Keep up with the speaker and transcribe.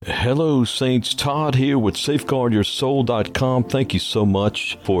Hello, Saints. Todd here with SafeguardYourSoul.com. Thank you so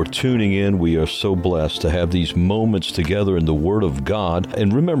much for tuning in. We are so blessed to have these moments together in the Word of God.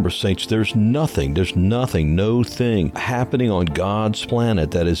 And remember, Saints, there's nothing, no thing happening on God's planet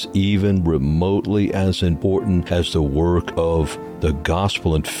that is even remotely as important as the work of the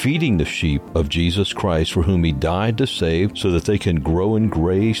gospel and feeding the sheep of Jesus Christ, for whom He died to save, so that they can grow in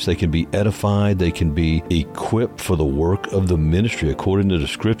grace, they can be edified, they can be equipped for the work of the ministry according to the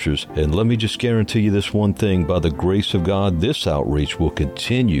Scriptures. And let me just guarantee you this one thing: by the grace of God, this outreach will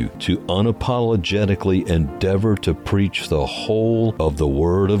continue to unapologetically endeavor to preach the whole of the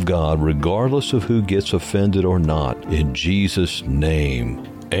Word of God, regardless of who gets offended or not, in Jesus' name.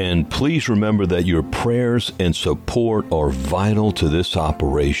 And please remember that your prayers and support are vital to this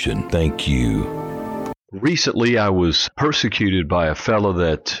operation. Thank you. Recently, I was persecuted by a fellow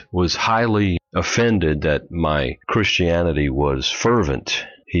that was highly offended that my Christianity was fervent.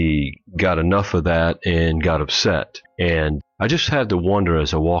 He got enough of that and got upset. And I just had to wonder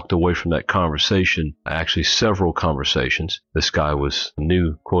as I walked away from that conversation, actually several conversations. This guy was a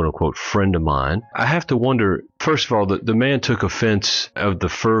new, quote-unquote, friend of mine. I have to wonder, first of all, that the man took offense of the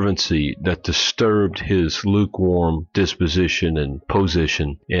fervency that disturbed his lukewarm disposition and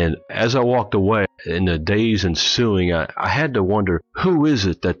position. And as I walked away, in the days ensuing, I had to wonder, who is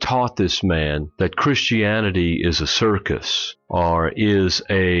it that taught this man that Christianity is a circus, or is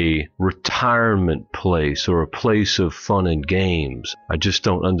a retirement place, or a place of fun and games? I just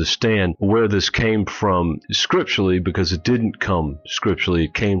don't understand where this came from scripturally, because it didn't come scripturally.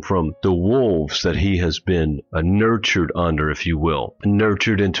 It came from the wolves that he has been nurtured under, if you will,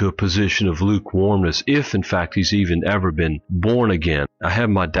 nurtured into a position of lukewarmness, if in fact he's even ever been born again. I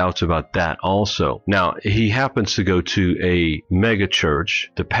have my doubts about that also. Now, he happens to go to a mega church,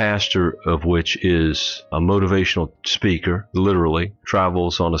 the pastor of which is a motivational speaker, literally,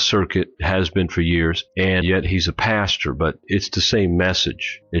 travels on a circuit, has been for years, and yet he's a pastor, but it's the same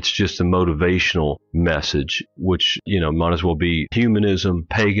message. It's just a motivational message, which, might as well be humanism,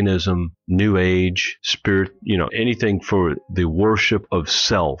 paganism, New Age, spirit, anything for the worship of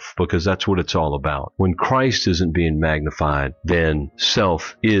self, because that's what it's all about. When Christ isn't being magnified, then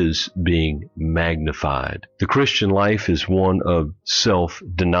self is being magnified. The Christian life is one of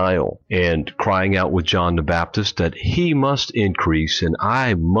self-denial and crying out with John the Baptist that he must increase and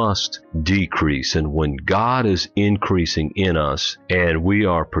I must decrease. And when God is increasing in us and we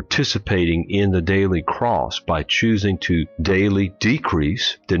are participating in the daily cross by choosing to daily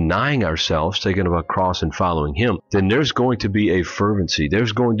decrease, denying ourselves, taking up our cross and following Him, then there's going to be a fervency.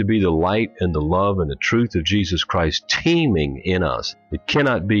 There's going to be the light and the love and the truth of Jesus Christ teeming in us. It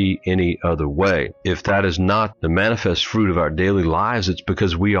cannot be any other way. If that is not the manifest fruit of our daily lives, it's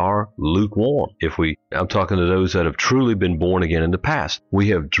because we are lukewarm. I'm talking to those that have truly been born again in the past. We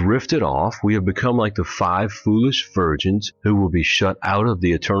have drifted off. We have become like the 5 foolish virgins who will be shut out of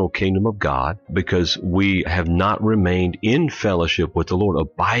the eternal kingdom of God because we have not remained in fellowship with the Lord.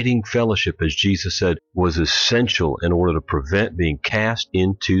 Abiding fellowship, as Jesus said, was essential in order to prevent being cast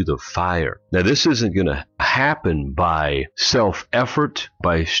into the fire. Now, this isn't going to happen by self-effort,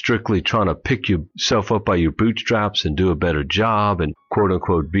 by strictly trying to pick yourself up by your bootstraps and do a better job and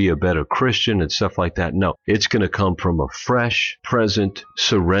quote-unquote be a better Christian and stuff like that. No, it's going to come from a fresh, present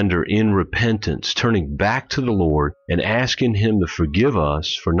surrender in repentance, turning back to the Lord and asking Him to forgive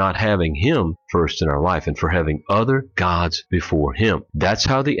us for not having Him first in our life and for having other gods before Him. That's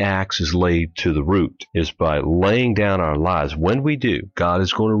how the axe is laid to the root, is by laying down our lives. When we do, God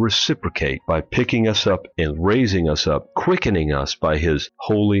is going to reciprocate by picking us up and raising us up, quickening us by His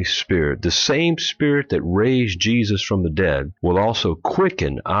Holy Spirit. The same Spirit that raised Jesus from the dead will also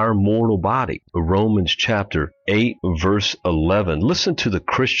quicken our mortal body. Romans chapter 8, verse 11. Listen to the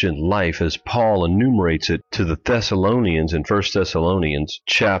Christian life as Paul enumerates it to the Thessalonians in 1 Thessalonians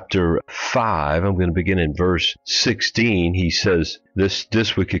chapter 5. I'm going to begin in verse 16. He says,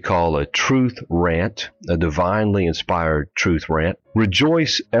 this we could call a truth rant, a divinely inspired truth rant.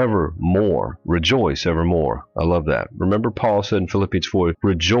 Rejoice evermore. Rejoice evermore. I love that. Remember Paul said in Philippians 4,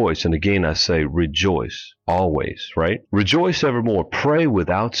 rejoice. And again I say rejoice. Always, right? Rejoice evermore. Pray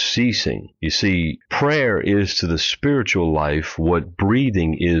without ceasing. You see, prayer is to the spiritual life what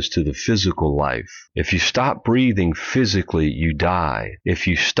breathing is to the physical life. If you stop breathing physically, you die. If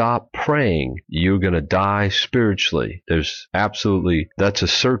you stop praying, you're going to die spiritually. That's a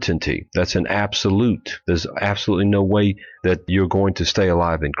certainty. That's an absolute. There's absolutely no way that you're going to stay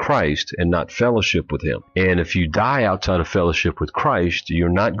alive in Christ and not fellowship with Him. And if you die outside of fellowship with Christ, you're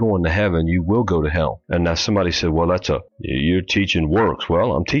not going to heaven. You will go to hell. And now somebody said, well, you're teaching works.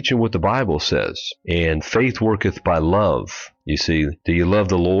 Well, I'm teaching what the Bible says. And faith worketh by love. You see, do you love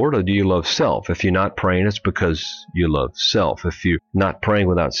the Lord or do you love self? If you're not praying, it's because you love self. If you're not praying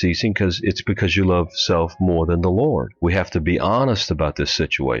without ceasing, it's because you love self more than the Lord. We have to be honest about this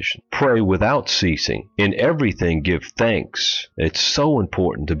situation. Pray without ceasing. In everything, give thanks. It's so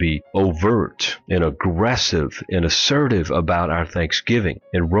important to be overt and aggressive and assertive about our thanksgiving.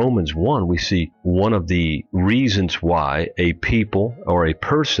 In Romans 1, we see one of the reasons why a people or a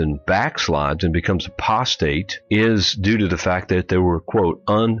person backslides and becomes apostate is due to the fact that they were, quote,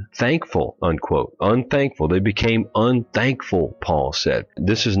 unthankful, unquote. Unthankful. They became unthankful, Paul said.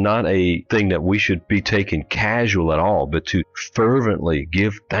 This is not a thing that we should be taken casual at all, but to fervently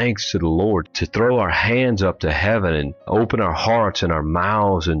give thanks to the Lord, to throw our hands up to heaven and open our hearts and our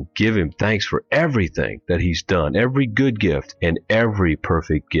mouths and give Him thanks for everything that He's done. Every good gift and every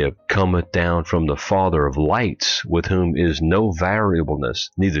perfect gift cometh down from the Father of lights, with whom is no variableness,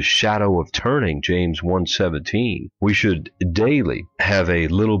 neither shadow of turning, James 1:17. We should daily have a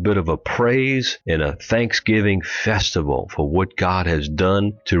little bit of a praise and a thanksgiving festival for what God has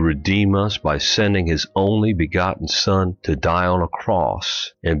done to redeem us by sending His only begotten Son to die on a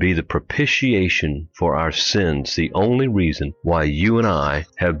cross and be the propitiation for our sins, the only reason why you and I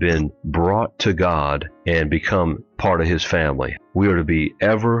have been brought to God and become part of His family. We are to be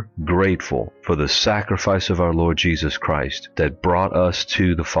ever grateful for the sacrifice of our Lord Jesus Christ that brought us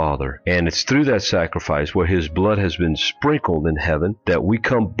to the Father. And it's through that sacrifice, where His blood has been sprinkled in heaven, that we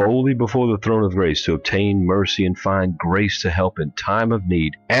come boldly before the throne of grace to obtain mercy and find grace to help in time of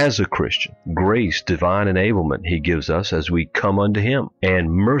need as a Christian. Grace, divine enablement He gives us as we come unto Him,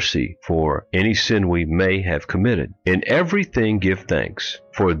 and mercy for any sin we may have committed. In everything give thanks,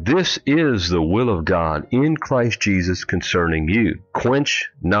 for this is the will of God in Christ Jesus concerning you. Quench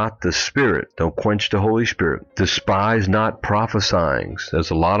not the Spirit. Don't quench the Holy Spirit. Despise not prophesying.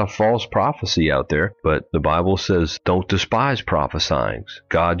 There's a lot of false prophecy out there, but the Bible says don't despise prophesying.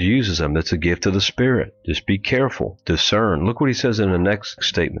 God uses them. It's a gift of the Spirit. Just be careful. Discern. Look what He says in the next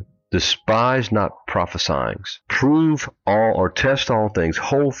statement. Despise not prophesying. Prove all or test all things.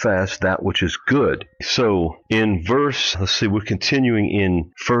 Hold fast that which is good. So in we're continuing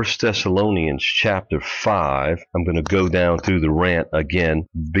in 1 Thessalonians chapter 5. I'm going to go down through the rant again,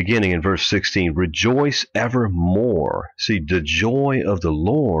 beginning in verse 16. Rejoice evermore. See, the joy of the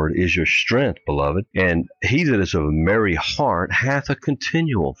Lord is your strength, beloved. And he that is of a merry heart hath a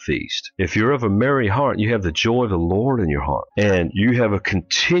continual feast. If you're of a merry heart, you have the joy of the Lord in your heart. And you have a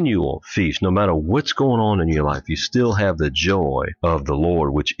continual feast. No matter what's going on in your life, you still have the joy of the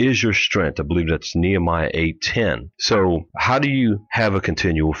Lord, which is your strength. I believe that's Nehemiah 8:10. So how do you have a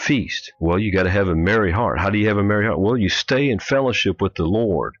continual feast? Well, you got to have a merry heart. How do you have a merry heart? Well, you stay in fellowship with the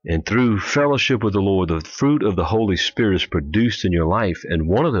Lord. And through fellowship with the Lord, the fruit of the Holy Spirit is produced in your life. And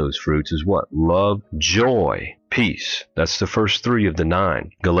one of those fruits is what? Love, joy, peace. That's the first 3 of the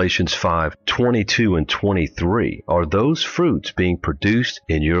 9. Galatians 5:22 and 23. Are those fruits being produced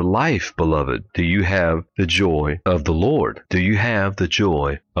in your life, beloved? Do you have the joy of the Lord? Do you have the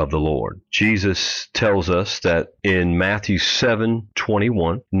joy of the Lord? Jesus tells us that in Matthew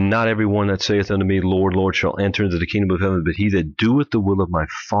 7:21, not everyone that saith unto me, Lord, Lord, shall enter into the kingdom of heaven, but he that doeth the will of my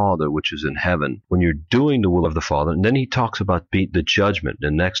Father which is in heaven. When you're doing the will of the Father, and then he talks about the judgment in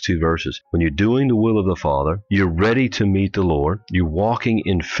the next 2 verses. When you're doing the will of the Father, you're ready to meet the Lord. You're walking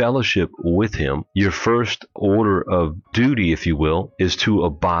in fellowship with Him. Your first order of duty, if you will, is to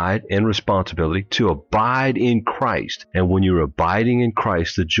abide, and responsibility to abide in Christ. And when you're abiding in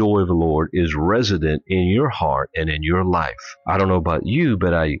Christ, the joy of the Lord is resident in your heart and in your life. I don't know about you,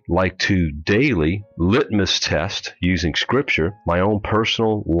 but I like to daily litmus test, using Scripture, my own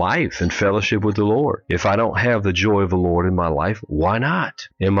personal life and fellowship with the Lord. If I don't have the joy of the Lord in my life, why not?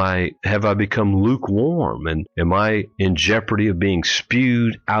 Have I become lukewarm? And am I in jeopardy of being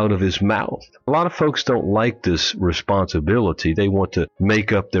spewed out of His mouth? A lot of folks don't like this responsibility. They want to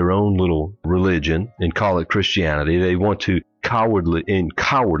make up their own little religion and call it Christianity. They want to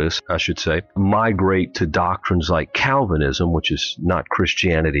cowardice, migrate to doctrines like Calvinism, which is not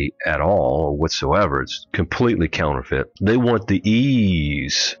Christianity at all or whatsoever. It's completely counterfeit. They want the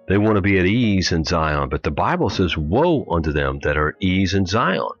ease. They want to be at ease in Zion. But the Bible says, woe unto them that are at ease in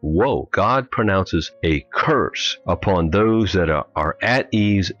Zion. Woe. God pronounces a curse upon those that are at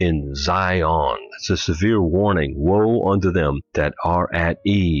ease in Zion. It's a severe warning. Woe unto them that are at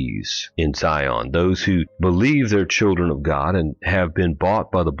ease in Zion. Those who believe they're children of God, God and have been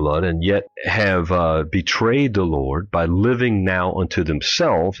bought by the blood, and yet have betrayed the Lord by living now unto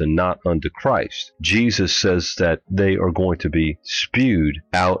themselves and not unto Christ. Jesus says that they are going to be spewed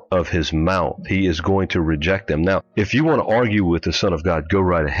out of his mouth. He is going to reject them. Now, if you want to argue with the Son of God, go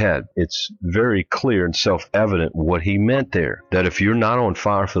right ahead. It's very clear and self-evident what he meant there, that if you're not on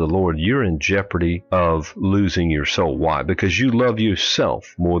fire for the Lord, you're in jeopardy of losing your soul. Why? Because you love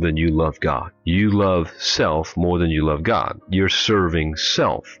yourself more than you love God. You love self more than you love God. You're serving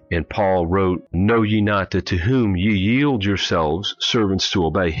self. And Paul wrote, "Know ye not that to whom ye yield yourselves servants to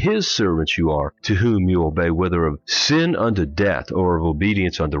obey, his servants you are, to whom you obey, whether of sin unto death or of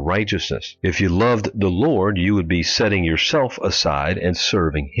obedience unto righteousness." If you loved the Lord, you would be setting yourself aside and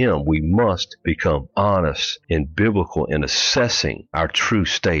serving him. We must become honest and biblical in assessing our true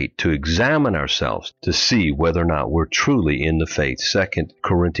state, to examine ourselves to see whether or not we're truly in the faith. 2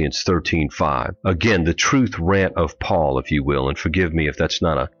 Corinthians 13:5. Again, the truth rant of Paul, if you will, and forgive me if that's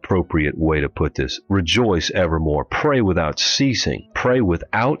not an appropriate way to put this. Rejoice evermore. Pray without ceasing. Pray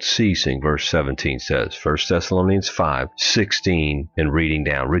without ceasing, verse 17 says. 1 Thessalonians 5:16, and reading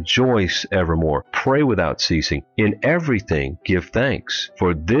down. Rejoice evermore. Pray without ceasing. In everything give thanks,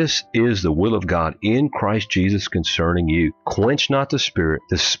 for this is the will of God in Christ Jesus concerning you. Quench not the spirit,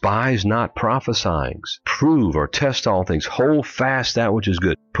 despise not prophesying. Prove or test all things. Hold fast that which is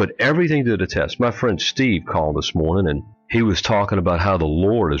good. Put everything to the test. My friend Steve called this morning, and he was talking about how the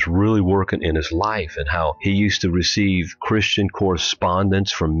Lord is really working in his life and how he used to receive Christian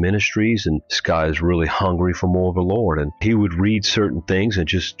correspondence from ministries, and this guy is really hungry for more of the Lord. And he would read certain things and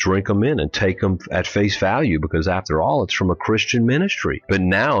just drink them in and take them at face value, because after all, it's from a Christian ministry. But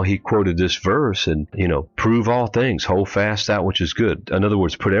now he quoted this verse and, prove all things, hold fast that which is good. In other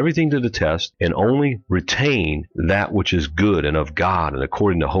words, put everything to the test and only retain that which is good and of God and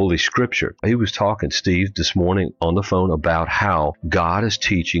according to Holy Scripture. He was talking, Steve, this morning on the phone about how God is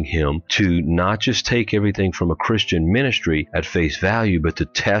teaching him to not just take everything from a Christian ministry at face value, but to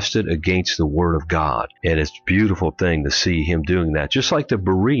test it against the Word of God. And it's a beautiful thing to see him doing that, just like the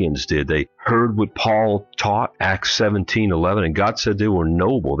Bereans did. They heard what Paul taught, Acts 17:11, and God said they were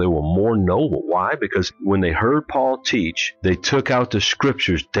noble. They were more noble. Why? Because when they heard Paul teach, they took out the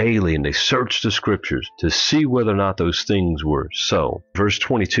Scriptures daily and they searched the Scriptures to see whether or not those things were so. Verse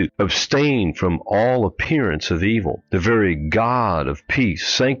 22, abstain from all appearance of evil. The very God of peace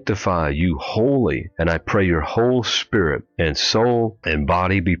sanctify you wholly, and I pray your whole spirit and soul and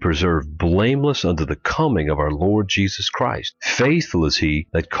body be preserved blameless unto the coming of our Lord Jesus Christ. Faithful is he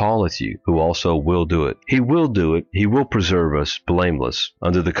that calleth you, who also will do it. He will do it. He will preserve us blameless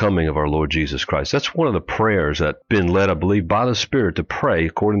unto the coming of our Lord Jesus Christ. That's one of the prayers that's been led, I believe, by the Spirit to pray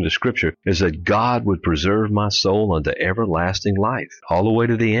according to Scripture, is that God would preserve my soul unto everlasting life, all the way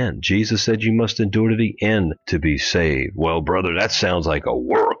to the end. Jesus said you must endure to the end to be saved. Well, brother, that sounds like a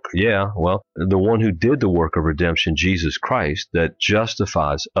work. Yeah, well, the one who did the work of redemption, Jesus Christ, that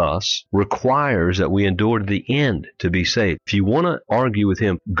justifies us, requires that we endure to the end to be saved. If you want to argue with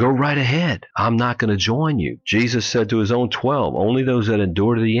him, go right ahead. I'm not going to join you. Jesus said to his own 12, only those that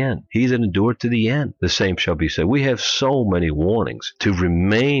endure to the end. He that endured to the end, the same shall be saved. We have so many warnings to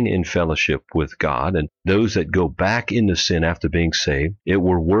remain in fellowship with God, and those that go back into sin after being saved, it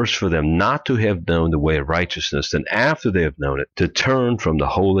were worse for them not to have known the way of righteousness than after they have known it, to turn from the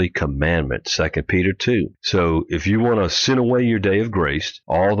holy commandment. 2 Peter 2. So if you want to sin away your day of grace,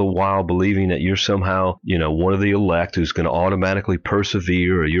 all the while believing that you're somehow, one of the elect who's going to automatically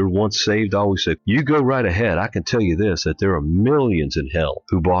persevere, or you're once saved, always saved, you go right ahead. I can tell you this, that there are millions in hell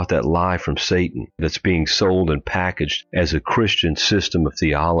who bought that lie from Satan that's being sold and packaged as a Christian system of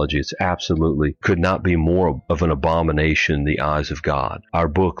theology. It's absolutely could not be more of an abomination in the eyes of God. Our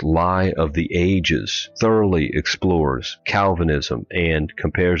book, Lie of the Ages, thoroughly explores Calvinism and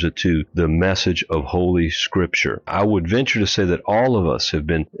compares it to the message of Holy Scripture. I would venture to say that all of us have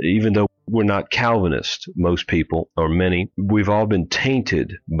been, even though we're not Calvinists, most people, or many, we've all been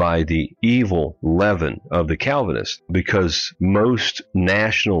tainted by the evil leaven of the Calvinists, because most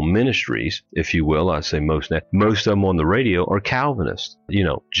national ministries, if you will, I say most of them on the radio are Calvinists.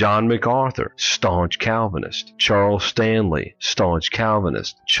 John MacArthur, staunch Calvinist. Charles Stanley, staunch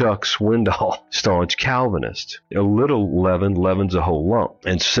Calvinist. Chuck Swindoll, staunch Calvinist. A little leaven leavens a whole lump.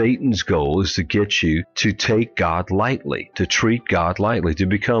 And Satan's goal is to get you to take God lightly, to treat God lightly, to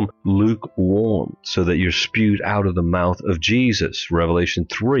become lukewarm lukewarm, so that you're spewed out of the mouth of Jesus. Revelation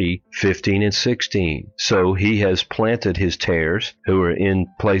 3:15 and 16. So he has planted his tares who are in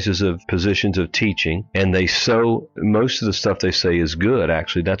places of positions of teaching, and they sow most of the stuff they say is good.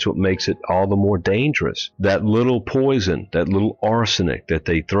 Actually, that's what makes it all the more dangerous. That little poison, that little arsenic that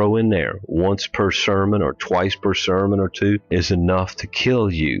they throw in there once per sermon or twice per sermon or two is enough to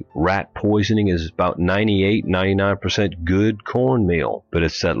kill you. Rat poisoning is about 99% good cornmeal, but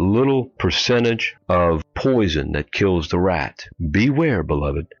it's that little percentage of poison that kills the rat. Beware,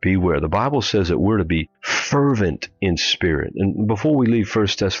 beloved, beware. The Bible says that we're to be fervent in spirit. And before we leave 1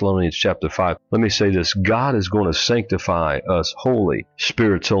 Thessalonians chapter 5, let me say this. God is going to sanctify us wholly,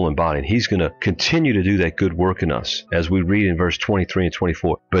 spirit, soul, and body. And he's going to continue to do that good work in us, as we read in verse 23 and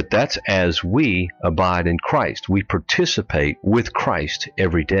 24. But that's as we abide in Christ. We participate with Christ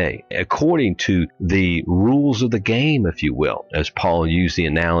every day, according to the rules of the game, if you will, as Paul used the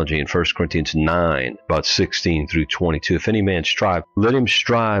analogy in 1 Corinthians 9, about 16 through 22. If any man strive, let him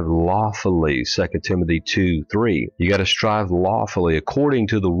strive lawfully, 2 Timothy 2:3. You got to strive lawfully according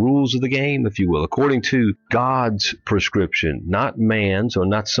to the rules of the game, if you will, according to God's prescription, not man's or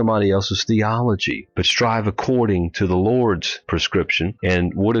not somebody else's theology, but strive according to the Lord's prescription.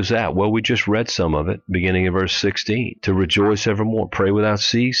 And what is that? Well, we just read some of it, beginning in verse 16. To rejoice evermore, pray without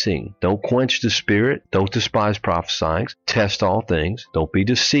ceasing. Don't quench the spirit. Don't despise prophesying. Test all things. Don't be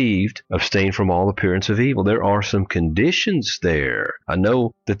deceived. Abstain from all appearance of evil. There are some conditions there. I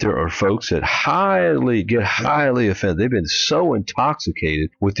know that there are folks that get highly offended. They've been so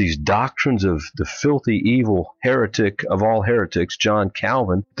intoxicated with these doctrines of the filthy, evil heretic of all heretics, John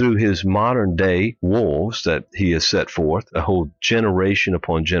Calvin, through his modern day wolves that he has set forth, a whole generation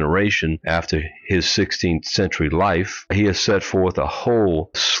upon generation after his 16th century life. He has set forth a whole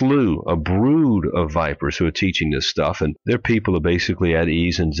slew, a brood of vipers who are teaching this stuff, and their people are basically at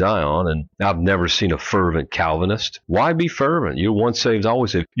ease in Zion. And I've never seen a fervent Calvinist. Why be fervent? You're once saved,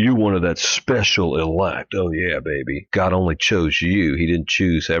 always saved. You're one of that special elect. Oh yeah, baby. God only chose you. He didn't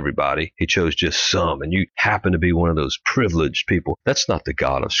choose everybody. He chose just some, and you happen to be one of those privileged people. That's not the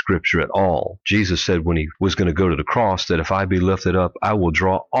God of Scripture at all. Jesus said when he was going to go to the cross that if I be lifted up, I will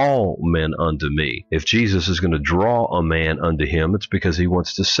draw all men unto me. If Jesus is going to draw a man unto him, it's because he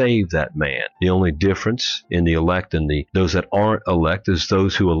wants to save that man. The only difference in the elect and those that aren't elect is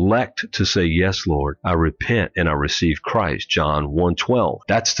those who elect to say, yes, Lord, I repent and I receive Christ. John 1:12.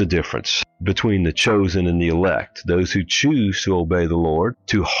 That's the difference between the chosen and the elect. Those who choose to obey the Lord,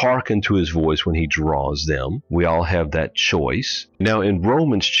 to hearken to his voice when he draws them. We all have that choice. Now in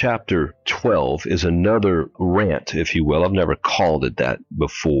Romans chapter 12 is another rant, if you will. I've never called it that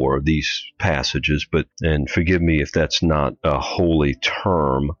before, these passages, and forgive me if that's not a holy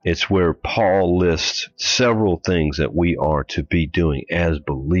term. It's where Paul lists several things that we are to be doing as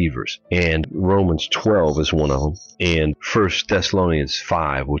believers. And Romans 12 is one of them. And 1 Thessalonians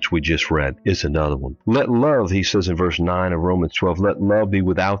 5, which we just read, is another one. Let love, he says in verse 9 of Romans 12, let love be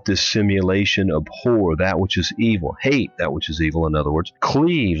without dissimulation. Abhor that which is evil. Hate that which is evil, in other words.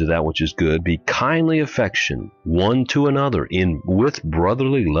 Cleave to that which is good. Be kindly affectioned one to another with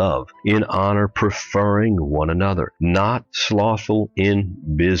brotherly love, in honor preferring one another, not slothful in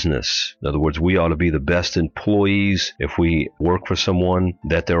business. In other words, we ought to be the best employees if we work for someone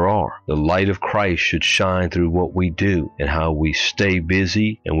that there are. The light of Christ should shine through what we do and how we stay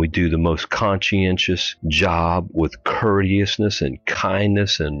busy, and we do the most conscientious job with courteousness and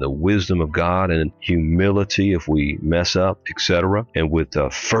kindness and the wisdom of God and humility if we mess up, etc. And with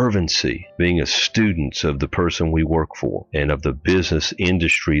fervency, being a student of the person we work for and of the business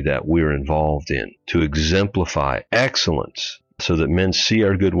industry that we're involved in, to exemplify excellence, so that men see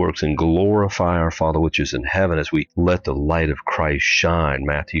our good works and glorify our Father which is in heaven as we let the light of Christ shine.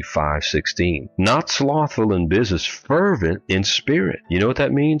 Matthew 5:16. Not slothful in business, fervent in spirit. You know what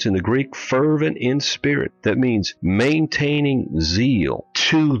that means in the Greek? Fervent in spirit. That means maintaining zeal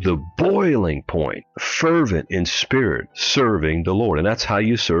to the boiling point. Fervent in spirit, serving the Lord. And that's how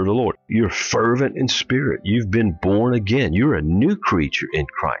you serve the Lord. You're fervent in spirit. You've been born again. You're a new creature in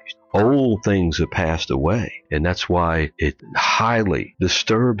Christ. Old things have passed away. And that's why it highly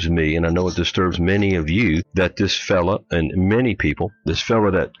disturbs me, and I know it disturbs many of you, that this fella and many people, this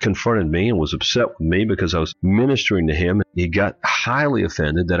fella that confronted me and was upset with me because I was ministering to him He got highly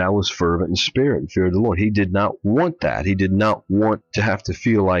offended that I was fervent in spirit and fear of the Lord. He did not want that. He did not want to have to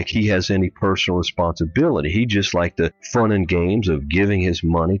feel like he has any personal responsibility. He just liked the fun and games of giving his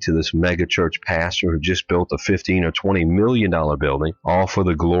money to this mega church pastor who just built a $15 or $20 million building, all for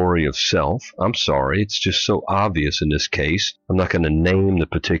the glory of self. I'm sorry. It's just so obvious in this case. I'm not going to name the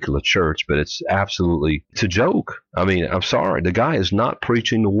particular church, but it's a joke. I mean, I'm sorry. The guy is not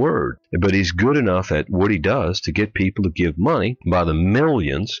preaching the word, but he's good enough at what he does to get people to give money by the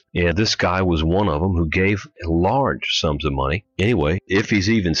millions. And this guy was one of them who gave large sums of money. Anyway, if he's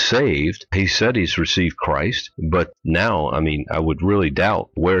even saved, he said he's received Christ. But now, I mean, I would really doubt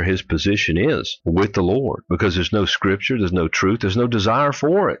where his position is with the Lord, because there's no scripture, there's no truth, there's no desire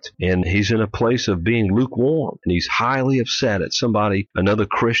for it. And he's in a place of being lukewarm. And he's highly upset at another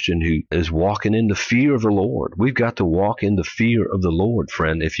Christian who is walking in the fear of the Lord. We've got to walk in the fear of the Lord,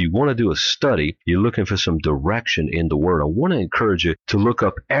 friend. If you want to do a study, you're looking for some direction in the Word, I want to encourage you to look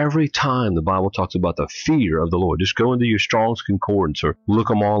up every time the Bible talks about the fear of the Lord. Just go into your Strong's Concordance or look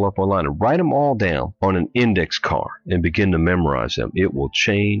them all up online and write them all down on an index card and begin to memorize them. It will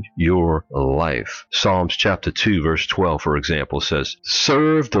change your life. Psalms chapter 2, verse 12, for example, says,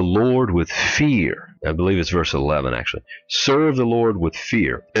 serve the Lord with fear. I believe it's verse 11, actually. Serve the Lord with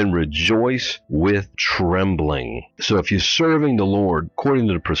fear and rejoice with trembling. So if you're serving the Lord according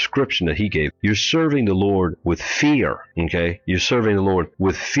to the prescription that he gave, you're serving the Lord with fear, okay? You're serving the Lord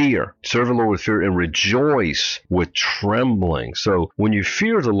with fear. Serve the Lord with fear and rejoice with trembling. So when you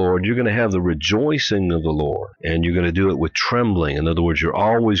fear the Lord, you're going to have the rejoicing of the Lord, and you're going to do it with trembling. In other words, you're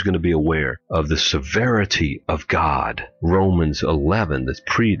always going to be aware of the severity of God. Romans 11,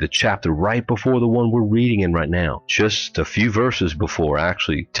 the chapter right before the one we're reading in right now, just a few verses before,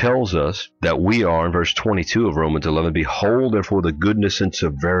 actually tells us that we are, in verse 22 of Romans 11, behold therefore the goodness and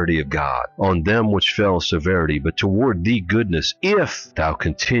severity of God on them which fell severity, but toward thee goodness, if thou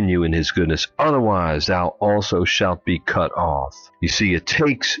continue in his goodness, otherwise thou also shalt be cut off. You see, it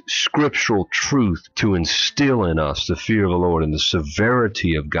takes scriptural truth to instill in us the fear of the Lord and the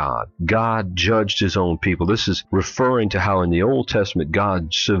severity of God. God judged his own people. This is referring to how in the Old Testament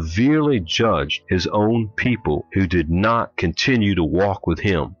God severely judged his own people who did not continue to walk with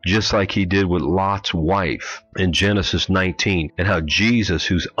him, just like he did with Lot's wife in Genesis 19, and how Jesus,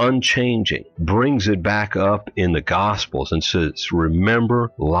 who's unchanging, brings it back up in the Gospels and says,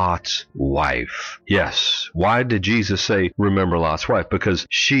 remember Lot's wife. Yes. Why did Jesus say, remember Lot's wife? Because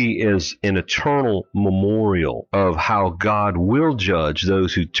she is an eternal memorial of how God will judge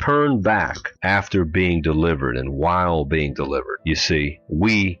those who turn back after being delivered and while being delivered. You see,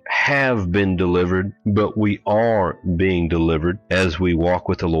 we have been delivered, but we are being delivered as we walk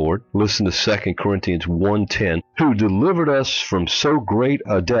with the Lord. Listen to 2 Corinthians 1:10, who delivered us from so great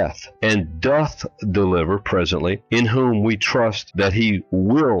a death, and doth deliver presently, in whom we trust that he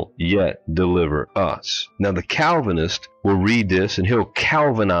will yet deliver us. Now the Calvinist will read this and he'll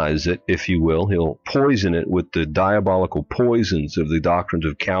Calvinize it, if you will. He'll poison it with the diabolical poisons of the doctrines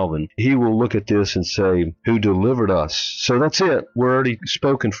of Calvin. He will look at this and say, who delivered us. So that's it. We're already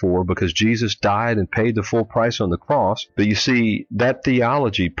spoken for because Jesus died and paid the full price on the cross. But you see, that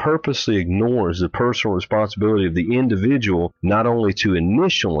theology purposely ignores the personal responsibility of the individual, not only to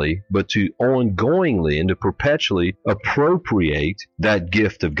initially, but to ongoingly and to perpetually appropriate that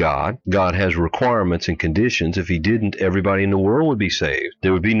gift of God. God has requirements and conditions. If he didn't, everybody in the world would be saved.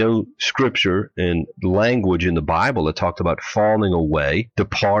 There would be no scripture and language in the Bible that talked about falling away,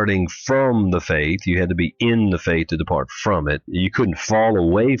 departing from the faith. You had to be in the faith to depart from it. You couldn't fall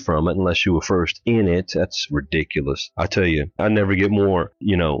away from it unless you were first in it. That's ridiculous. I tell you, I never get more,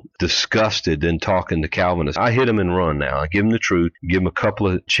 disgusted than talking to Calvinists. I hit them and run now. I give them the truth, give them a couple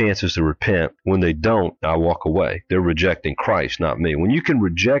of chances to repent. When they don't, I walk away. They're rejecting Christ, not me. When you can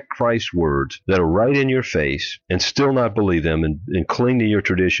reject Christ's words that are right in your face and still not believe them and cling to your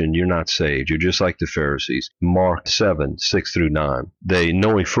tradition, you're not saved. You're just like the Pharisees. Mark 7:6-9. They,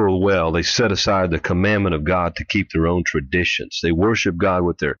 knowing full well, they set aside the commandment of God to keep their own traditions. They worship God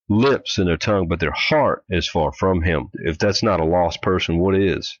with their lips and their tongue, but their heart is far from him. If that's not a lost person, what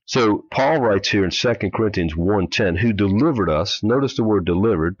is? So Paul writes here in 2 Corinthians 1:10, who delivered us, notice the word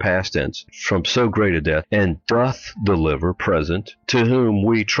delivered, past tense, from so great a death, and doth deliver, present, to whom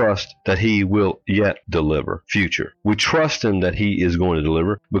we trust that he will yet deliver, future. We trust him that he is going to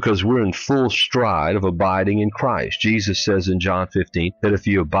deliver because we're in full stride of abiding in Christ. Jesus says in John 15 that if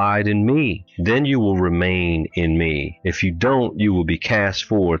you abide in me, then you will remain in me. If you don't, you will be cast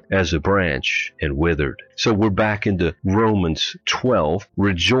forth as a branch and withered. So we're back into Romans 12,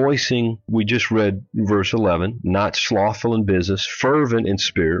 rejoicing. We just read verse 11, not slothful in business, fervent in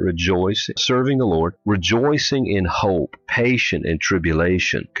spirit, rejoice, serving the Lord, rejoicing in hope, patient in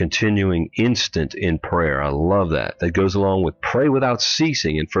tribulation, continuing instant in prayer. I love that. That goes along with pray without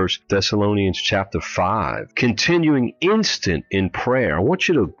ceasing in 1 Thessalonians chapter 5. Continuing instant in prayer. I want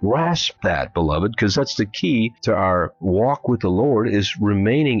you to grasp that, beloved, because that's the key to our walk with the Lord, is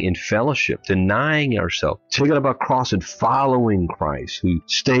remaining in fellowship, denying ourselves, taking up our cross and following Christ, who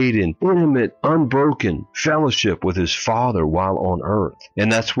stayed in intimate, unbroken fellowship with his Father while on earth. And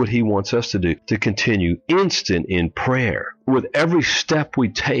that's what he wants us to do, to continue instant in prayer. With every step we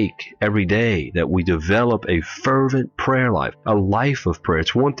take every day, that we develop a fervent prayer life, a life of prayer.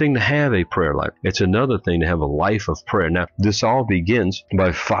 It's one thing to have a prayer life. It's another thing to have a life of prayer. Now, this all begins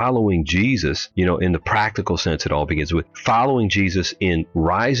by following Jesus, in the practical sense. It all begins with following Jesus in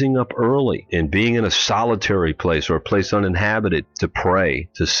rising up early and being in a solitary place or a place uninhabited to pray,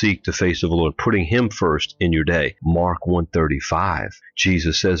 to seek the face of the Lord, putting him first in your day. Mark 1:35.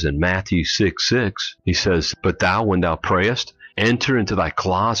 Jesus says in Matthew 6:6, he says, "But thou, when thou prayest, enter into thy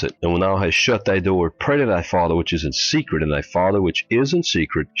closet, and when thou hast shut thy door, pray to thy Father which is in secret, and thy Father which is in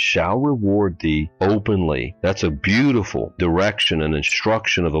secret shall reward thee openly." That's a beautiful direction and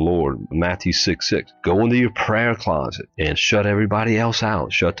instruction of the Lord. Matthew 6:6. Go into your prayer closet and shut everybody else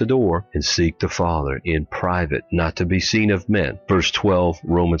out. Shut the door and seek the Father in private, not to be seen of men. Verse 12,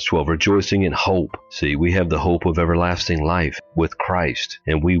 Romans 12, rejoicing in hope. See, we have the hope of everlasting life with Christ,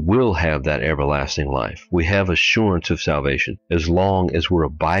 and we will have that everlasting life. We have assurance of salvation as long as we're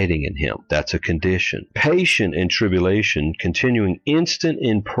abiding in him. That's a condition. Patient in tribulation, continuing instant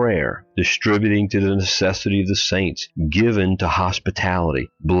in prayer, distributing to the necessity of the saints, given to hospitality.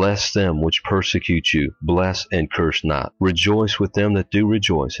 Bless them which persecute you. Bless and curse not. Rejoice with them that do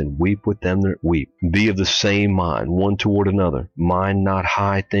rejoice, and weep with them that weep. Be of the same mind one toward another. Mind not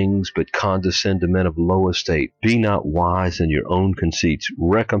high things, but condescend to men of low estate. Be not wise in your own conceits.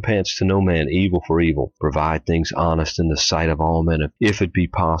 Recompense to no man evil for evil. Provide things honest in the sight of all men, if it be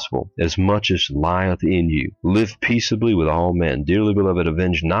possible, as much as lieth in you. Live peaceably with all men. Dearly beloved,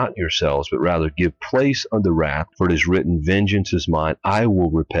 avenge not yourselves, but rather give place unto wrath, for it is written, Vengeance is mine, I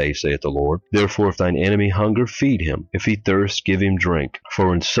will repay, saith the Lord. Therefore, if thine enemy hunger, feed him. If he thirst, give him drink.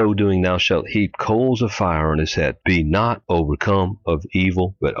 For in so doing thou shalt heap coals of fire on his head. Be not overcome of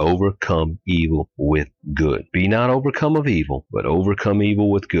evil, but overcome evil with good. Be not overcome of evil, but overcome evil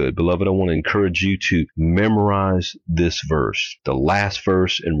with good. Beloved, I want to encourage you to memorize this verse, the last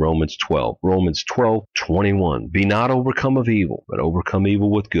verse in Romans 12. Romans 12:21. Be not overcome of evil, but overcome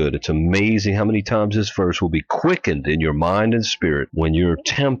evil with good. It's amazing how many times this verse will be quickened in your mind and spirit when you're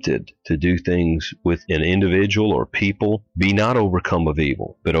tempted to do things with an individual or people. Be not overcome of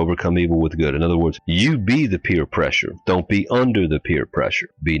evil, but overcome evil with good. In other words, you be the peer pressure. Don't be under the peer pressure.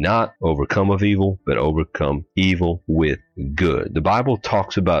 Be not overcome of evil, but overcome evil with good. The Bible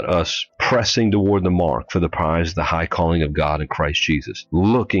talks about us pressing toward the mark for the prize of the high calling of God in Christ Jesus,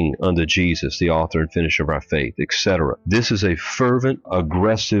 looking unto Jesus, the author and finisher of our faith, etc. This is a fervent,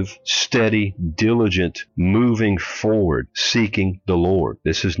 aggressive, steady, diligent, moving forward, seeking the Lord.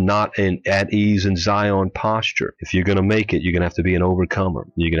 This is not an at ease in Zion posture. If you're going to make it, you're going to have to be an overcomer.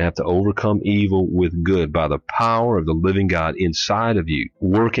 You're going to have to overcome evil with good by the power of the living God inside of you,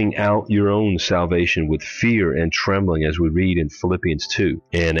 working out your own salvation with fear and trembling, as we read in Philippians 2.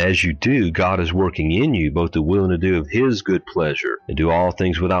 And as you do, God is working in you both the will and to do of his good pleasure, and do all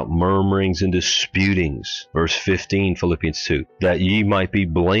things without murmurings and disputings. Verse 15, Philippians 2, that ye might be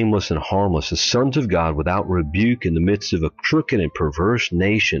blameless and harmless, the sons of God without rebuke in the midst of a crooked and perverse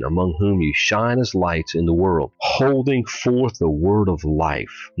nation, among whom ye shine as lights in the world, holding forth the word of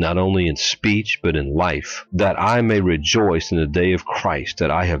life, not only in speech but in life, that I may rejoice in the day of Christ,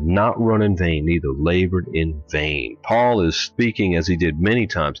 that I have not run in vain, neither labored in vain. Paul is speaking, as he did many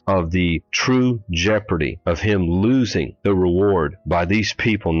times, of the true jeopardy of him losing the reward by these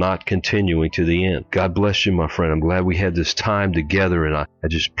people not continuing to the end. God bless you, my friend. I'm glad we had this time together, and I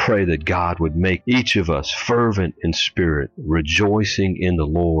just pray that God would make each of us fervent in spirit, rejoicing in the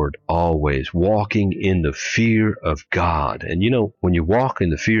Lord always, walking in the fear of God. And when you walk in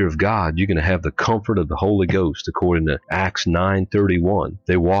the fear of God, you're going to have the comfort of the Holy Ghost, according to Acts 9:31.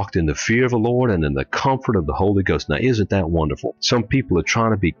 They walked in the fear of the Lord and in the comfort of the Holy Ghost. Now, isn't that wonderful? Some people are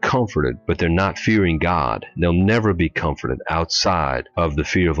trying to be comfortable comforted, but they're not fearing God. They'll never be comforted outside of the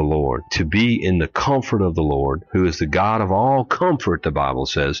fear of the Lord. To be in the comfort of the Lord, who is the God of all comfort, the Bible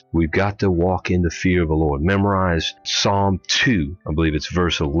says, we've got to walk in the fear of the Lord. Memorize Psalm 2, I believe it's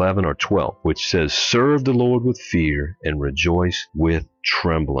verse 11 or 12, which says, serve the Lord with fear and rejoice with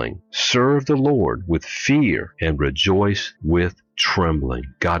trembling. Serve the Lord with fear and rejoice with trembling.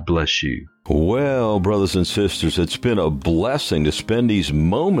 God bless you. Well, brothers and sisters, it's been a blessing to spend these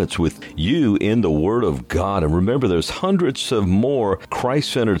moments with you in the Word of God. And remember, there's hundreds of more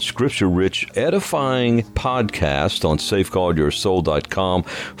Christ-centered, scripture-rich, edifying podcasts on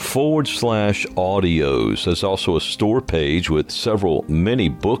safeguardyoursoul.com/audios. There's also a store page with many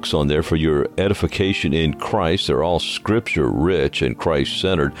books on there for your edification in Christ. They're all scripture-rich and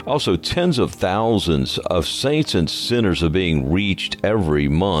Christ-centered. Also, tens of thousands of saints and sinners are being reached every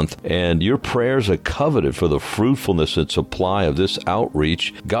month, and your prayers are coveted for the fruitfulness and supply of this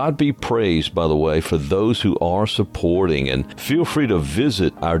outreach. God be praised, by the way, for those who are supporting. And feel free to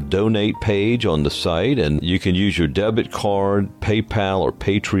visit our donate page on the site, and you can use your debit card, PayPal, or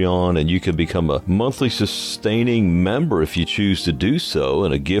Patreon, and you can become a monthly sustaining member if you choose to do so,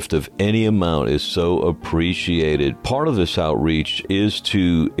 and a gift of any amount is so appreciated. Part of this outreach is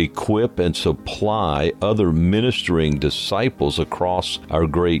to equip and supply other ministering disciples across our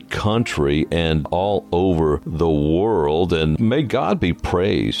great country and all over the world. And may God be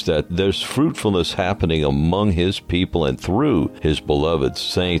praised that there's fruitfulness happening among His people and through His beloved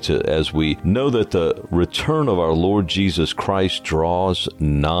saints, as we know that the return of our Lord Jesus Christ draws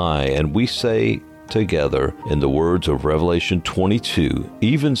nigh. And we say together in the words of Revelation 22,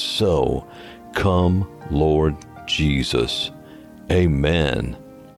 even so, come, Lord Jesus. Amen